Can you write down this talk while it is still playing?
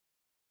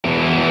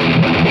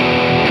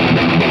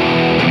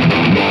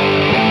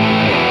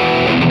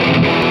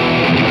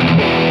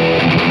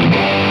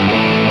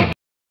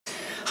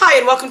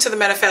and welcome to the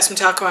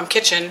MetallicaMom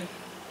kitchen.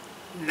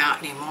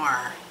 Not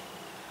anymore.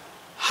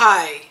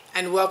 Hi,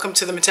 and welcome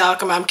to the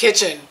MetallicaMom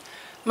kitchen.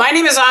 My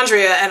name is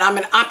Andrea, and I'm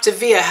an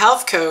Optavia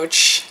health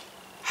coach.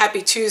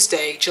 Happy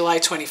Tuesday, July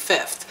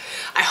 25th.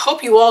 I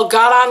hope you all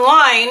got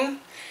online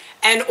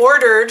and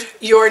ordered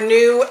your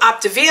new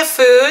Optavia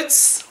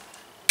foods.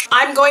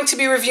 I'm going to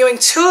be reviewing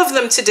two of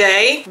them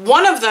today.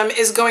 One of them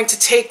is going to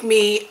take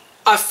me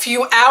a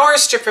few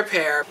hours to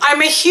prepare.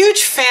 I'm a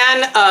huge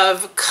fan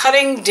of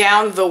cutting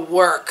down the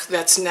work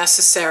that's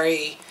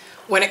necessary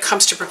when it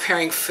comes to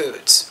preparing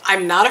foods.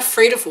 I'm not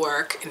afraid of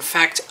work. In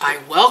fact, I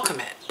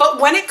welcome it.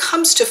 But when it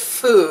comes to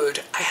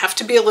food, I have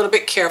to be a little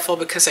bit careful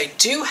because I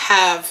do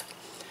have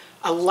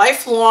a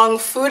lifelong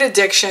food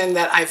addiction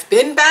that I've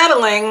been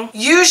battling,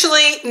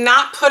 usually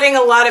not putting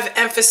a lot of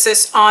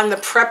emphasis on the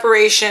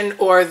preparation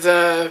or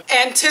the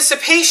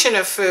anticipation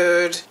of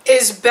food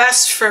is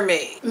best for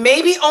me.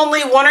 Maybe only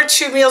 1 or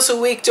 2 meals a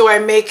week do I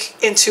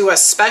make into a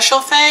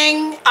special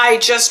thing. I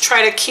just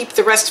try to keep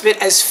the rest of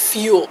it as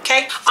fuel,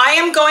 okay? I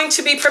am going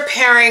to be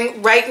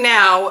preparing right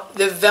now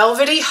the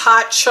velvety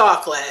hot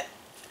chocolate,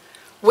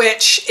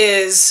 which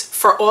is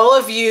for all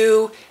of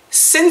you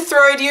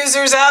Synthroid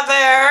users out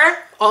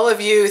there, all of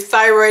you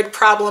thyroid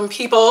problem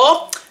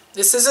people,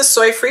 this is a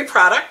soy-free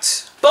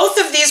product. Both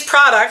of these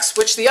products,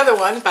 which the other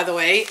one, by the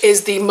way,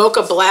 is the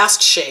Mocha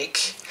Blast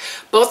Shake.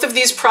 Both of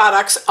these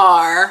products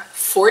are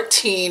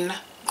 14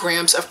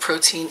 grams of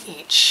protein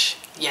each.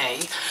 Yay.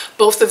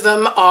 Both of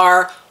them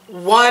are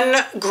 1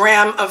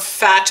 gram of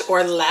fat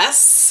or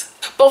less.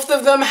 Both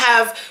of them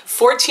have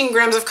 14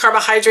 grams of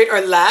carbohydrate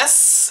or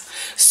less.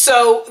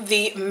 So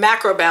the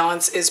macro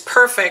balance is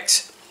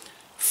perfect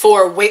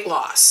for weight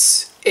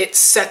loss. It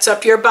sets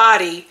up your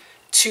body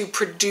to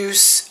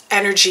produce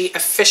energy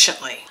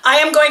efficiently. I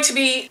am going to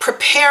be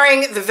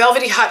preparing the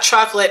velvety hot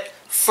chocolate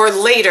for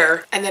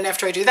later, and then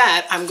after I do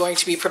that, I'm going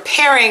to be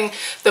preparing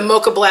the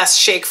Mocha Blast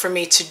Shake for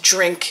me to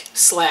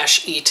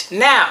drink/eat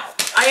now.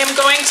 I am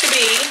going to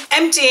be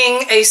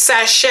emptying a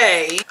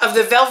sachet of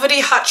the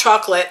velvety hot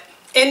chocolate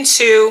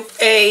into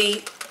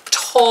a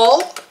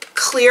tall,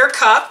 clear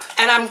cup,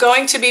 and I'm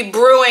going to be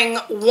brewing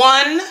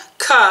 1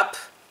 cup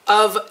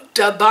of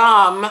Da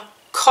Bomb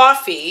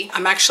coffee.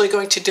 I'm actually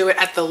going to do it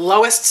at the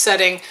lowest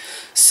setting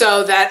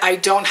so that I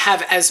don't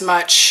have as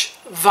much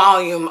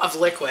volume of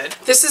liquid.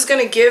 This is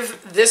going to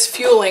give this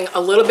fueling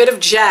a little bit of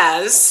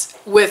jazz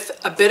with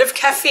a bit of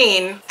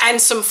caffeine and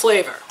some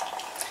flavor.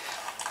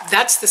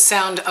 That's the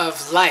sound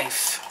of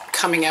life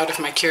coming out of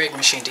my Keurig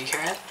machine. Do you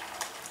hear it?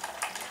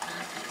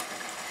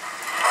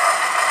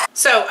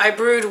 So I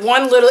brewed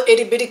 1 little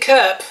itty bitty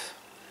cup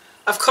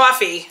of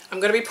coffee. I'm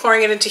going to be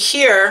pouring it into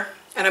here,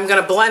 and I'm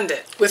going to blend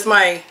it with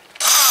my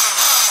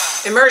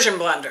immersion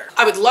blender.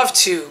 I would love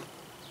to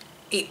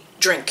eat,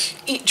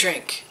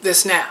 drink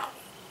this now.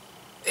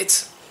 It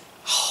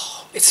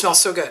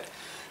smells so good.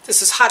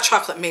 This is hot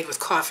chocolate made with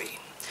coffee.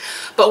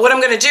 But what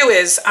I'm going to do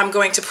is I'm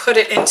going to put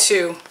it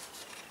into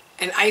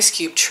an ice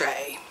cube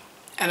tray,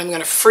 and I'm going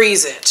to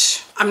freeze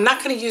it. I'm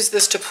not going to use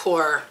this to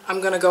pour.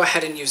 I'm going to go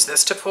ahead and use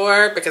this to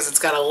pour because it's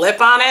got a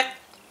lip on it.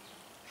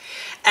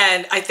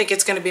 And I think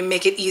it's going to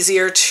make it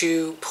easier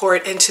to pour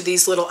it into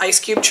these little ice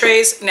cube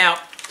trays. Now,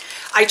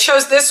 I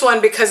chose this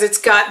one because it's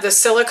got the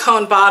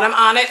silicone bottom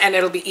on it and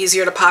it'll be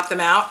easier to pop them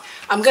out.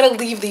 I'm going to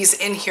leave these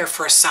in here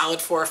for a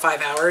solid 4 or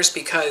 5 hours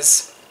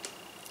because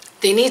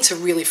they need to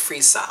really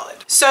freeze solid.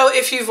 So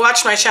if you've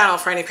watched my channel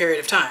for any period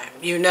of time,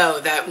 you know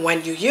that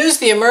when you use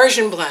the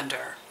immersion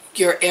blender,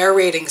 you're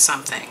aerating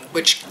something,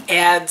 which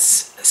adds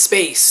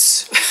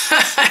space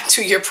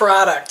to your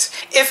product.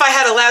 If I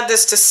had allowed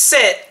this to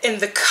sit in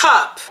the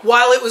cup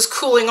while it was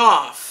cooling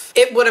off,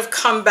 it would have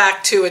come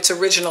back to its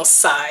original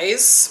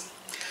size.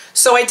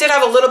 So I did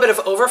have a little bit of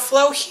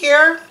overflow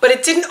here, but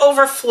it didn't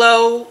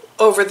overflow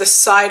over the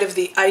side of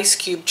the ice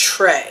cube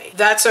tray.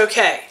 That's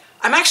okay.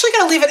 I'm actually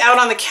gonna leave it out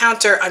on the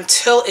counter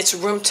until it's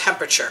room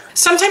temperature.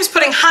 Sometimes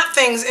putting hot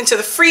things into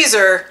the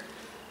freezer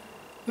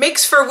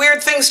makes for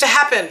weird things to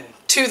happen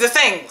to the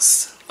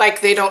things,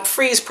 like they don't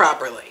freeze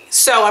properly.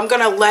 So I'm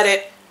gonna let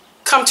it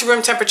come to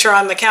room temperature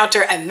on the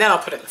counter and then I'll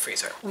put it in the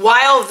freezer.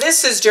 While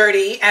this is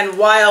dirty and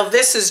while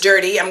this is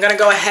dirty, I'm gonna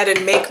go ahead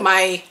and make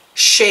my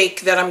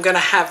shake that I'm gonna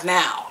have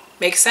now.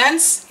 Make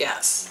sense?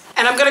 Yes.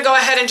 And I'm gonna go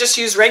ahead and just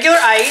use regular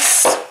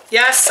ice.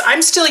 Yes,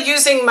 I'm still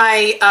using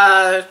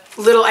my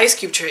little ice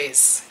cube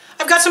trays.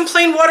 I've got some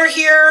plain water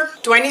here.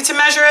 Do I need to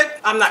measure it?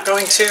 I'm not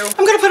going to.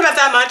 I'm gonna put about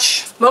that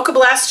much. Mocha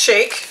Blast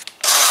Shake.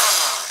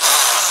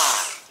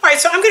 All right,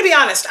 so I'm gonna be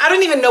honest. I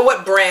don't even know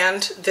what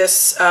brand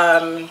this,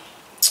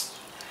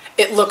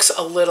 it looks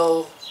a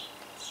little,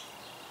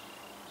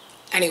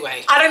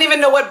 anyway. I don't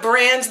even know what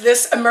brand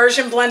this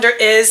immersion blender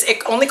is.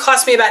 It only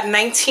cost me about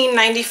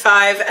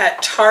 $19.95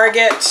 at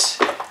Target.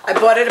 I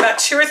bought it about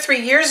 2 or 3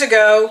 years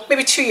ago,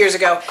 maybe 2 years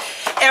ago,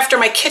 after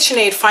my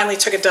KitchenAid finally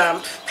took a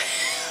dump.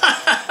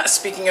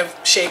 Speaking of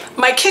shake,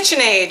 my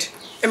KitchenAid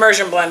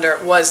immersion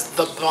blender was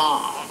the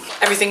bomb.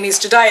 Everything needs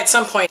to die at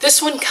some point.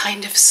 This one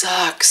kind of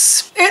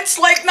sucks. It's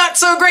like not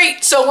so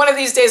great. So one of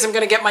these days I'm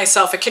gonna get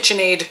myself a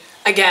KitchenAid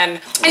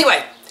again.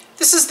 Anyway,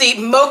 This is the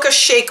Mocha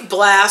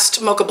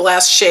Mocha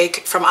Blast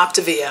Shake from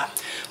Optavia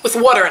with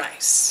water and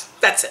ice.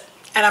 That's it.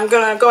 And I'm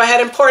gonna go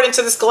ahead and pour it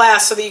into this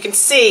glass so that you can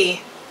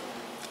see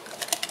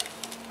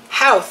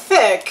how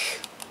thick,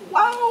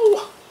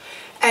 wow,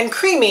 and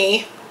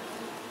creamy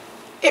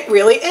it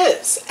really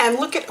is. And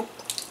look at,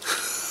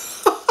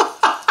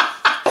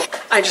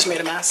 I just made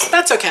a mess.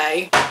 That's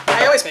okay.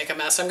 I always make a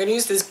mess. I'm gonna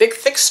use these big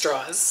thick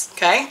straws,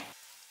 okay?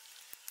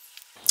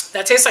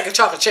 That tastes like a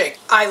chocolate shake.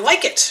 I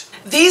like it.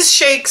 These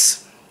shakes,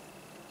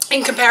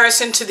 in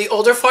comparison to the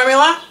older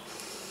formula,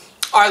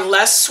 are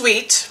less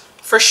sweet,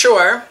 for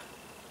sure.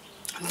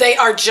 They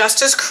are just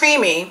as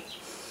creamy.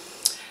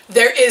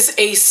 There is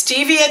a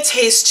stevia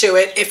taste to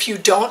it if you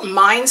don't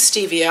mind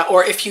stevia,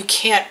 or if you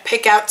can't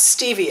pick out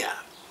stevia,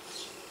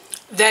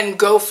 then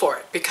go for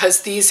it,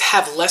 because these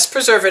have less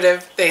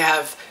preservative. They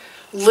have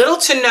little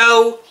to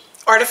no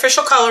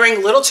artificial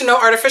coloring, little to no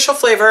artificial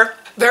flavor,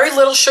 very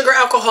little sugar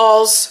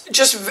alcohols,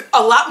 just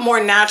a lot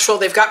more natural.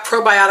 They've got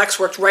probiotics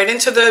worked right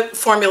into the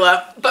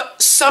formula,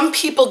 but some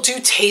people do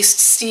taste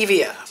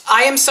stevia.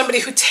 I am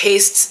somebody who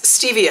tastes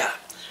stevia.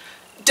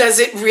 Does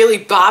it really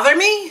bother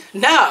me?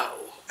 No.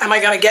 Am I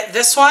gonna get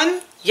this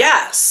one?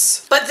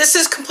 Yes. But this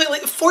is completely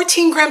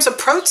 14 grams of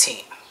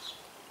protein.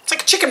 It's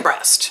like a chicken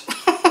breast,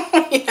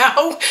 you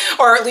know,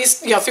 or at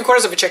least, you know,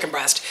 3/4 of a chicken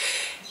breast.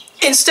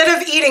 Instead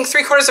of eating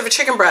 3/4 of a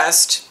chicken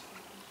breast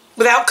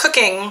without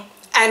cooking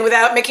and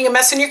without making a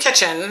mess in your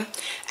kitchen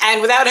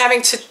and without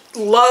having to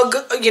lug,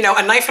 you know,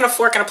 a knife and a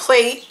fork and a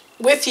plate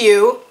with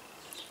you,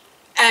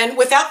 and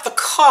without the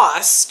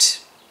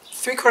cost,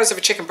 3/4 of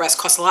a chicken breast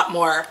costs a lot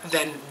more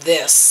than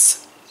this.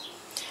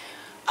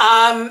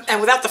 And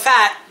without the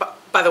fat,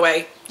 by the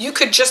way, you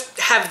could just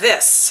have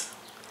this,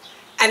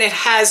 and it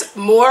has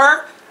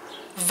more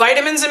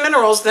vitamins and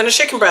minerals than a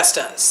chicken breast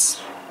does.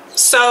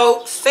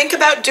 So think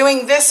about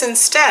doing this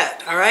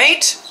instead, all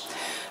right?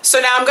 So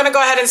now I'm gonna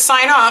go ahead and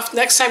sign off.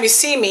 Next time you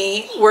see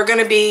me, we're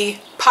gonna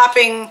be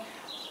popping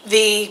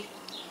the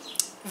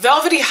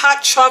velvety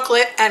hot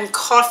chocolate and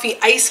coffee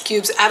ice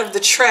cubes out of the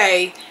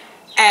tray,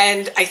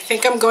 and I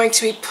think I'm going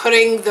to be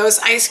putting those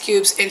ice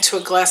cubes into a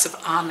glass of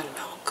almond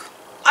milk.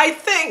 I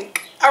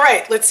think. All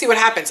right, let's see what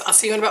happens. I'll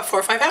see you in about 4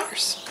 or 5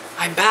 hours.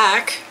 I'm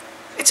back.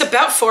 It's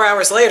about 4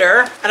 hours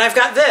later, and I've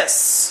got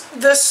this.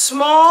 The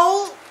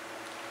small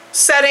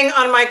setting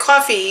on my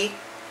coffee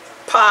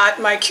pot,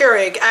 my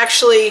Keurig,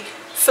 actually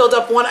filled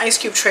up 1 ice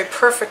cube tray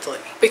perfectly,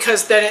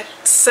 because then it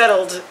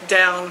settled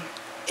down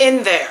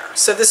in there.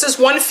 So this is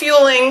 1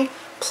 Fueling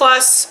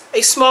plus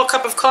a small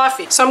cup of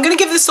coffee. So I'm gonna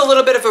give this a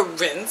little bit of a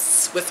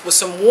rinse with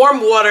some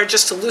warm water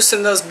just to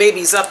loosen those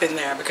babies up in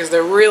there, because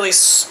they're really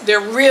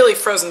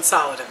frozen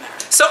solid in there.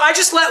 So I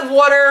just let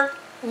water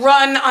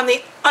run on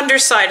the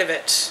underside of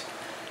it,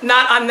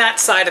 not on that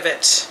side of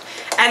it.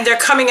 And they're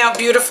coming out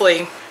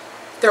beautifully.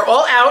 They're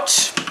all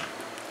out,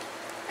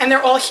 and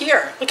they're all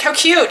here. Look how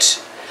cute.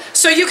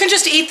 So you can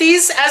just eat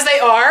these as they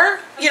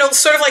are, you know,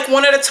 sort of like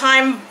one at a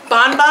time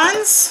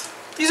bonbons.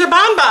 These are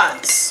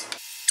bonbons.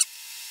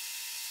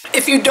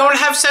 If you don't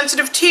have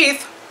sensitive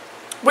teeth,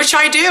 which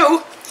I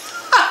do,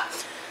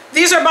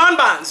 these are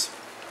bonbons.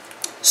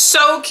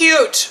 So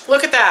cute.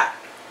 Look at that.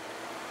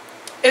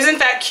 Isn't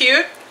that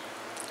cute?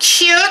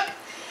 Cute.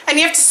 And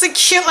you have to say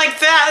cute like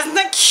that. Isn't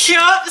that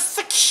cute? It's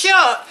so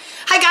cute.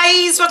 Hi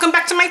guys, welcome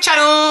back to my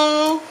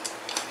channel.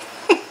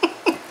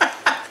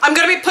 I'm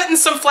gonna be putting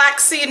some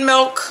flaxseed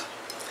milk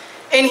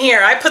in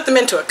here. I put them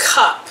into a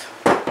cup.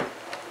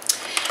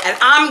 And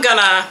I'm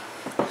gonna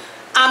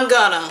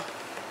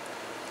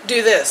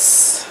do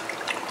this.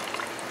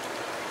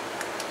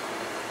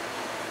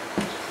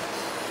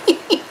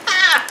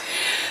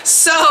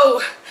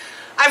 So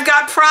I've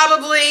got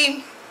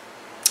probably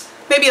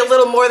maybe a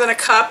little more than a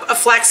cup of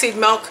flaxseed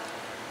milk.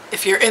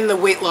 If you're in the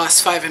weight loss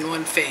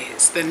 5-in-1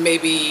 phase, then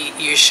maybe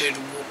you should,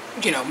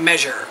 you know,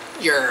 measure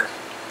your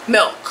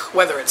milk,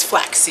 whether it's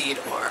flaxseed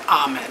or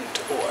almond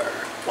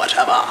or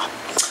whatever.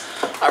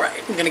 All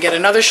right, I'm gonna get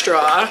another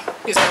straw.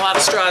 Using a lot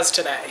of straws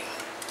today.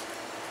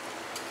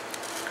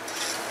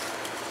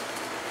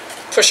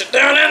 Push it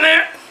down in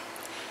there.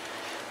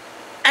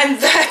 And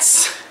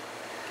that's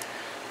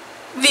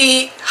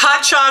the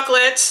hot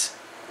chocolate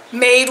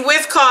made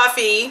with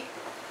coffee,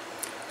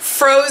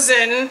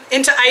 frozen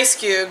into ice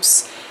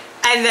cubes,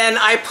 and then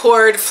I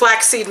poured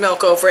flaxseed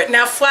milk over it.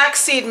 Now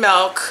flaxseed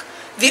milk,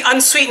 the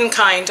unsweetened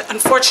kind,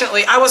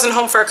 unfortunately I wasn't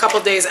home for a couple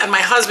days and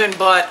my husband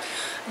bought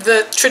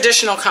the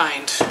traditional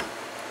kind.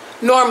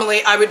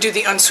 Normally I would do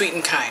the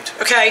unsweetened kind,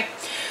 okay?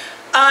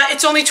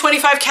 It's only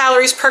 25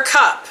 calories per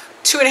cup,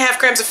 2.5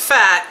 grams of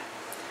fat.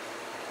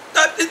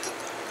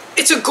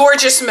 It's a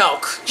gorgeous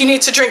milk. You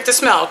need to drink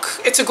this milk.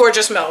 It's a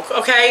gorgeous milk,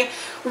 okay?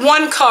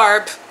 1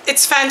 carb.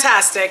 It's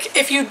fantastic.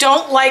 If you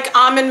don't like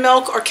almond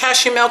milk or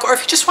cashew milk, or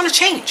if you just want to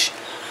change,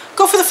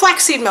 go for the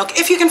flaxseed milk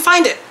if you can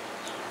find it.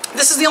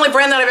 This is the only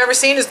brand that I've ever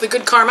seen, is the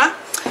Good Karma.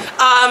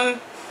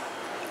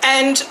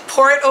 And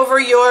pour it over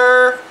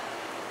your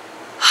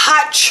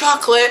hot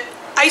chocolate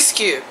ice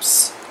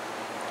cubes.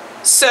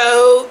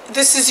 So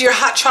this is your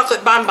hot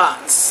chocolate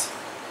bonbons.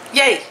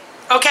 Yay,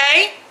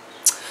 okay?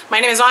 My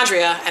name is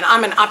Andrea, and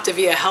I'm an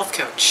Optavia health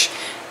coach.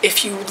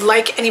 If you would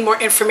like any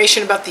more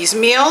information about these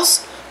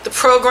meals, the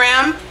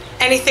program,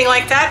 anything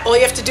like that, all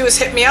you have to do is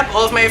hit me up.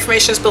 All of my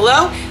information is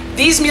below.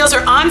 These meals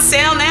are on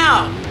sale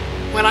now.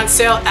 Went on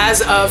sale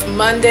as of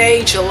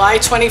Monday, July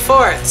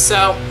 24th.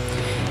 So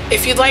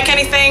if you'd like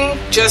anything,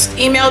 just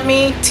email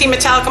me,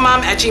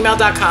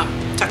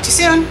 TeamMetallicaMom@gmail.com. Talk to you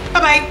soon.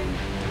 Bye-bye.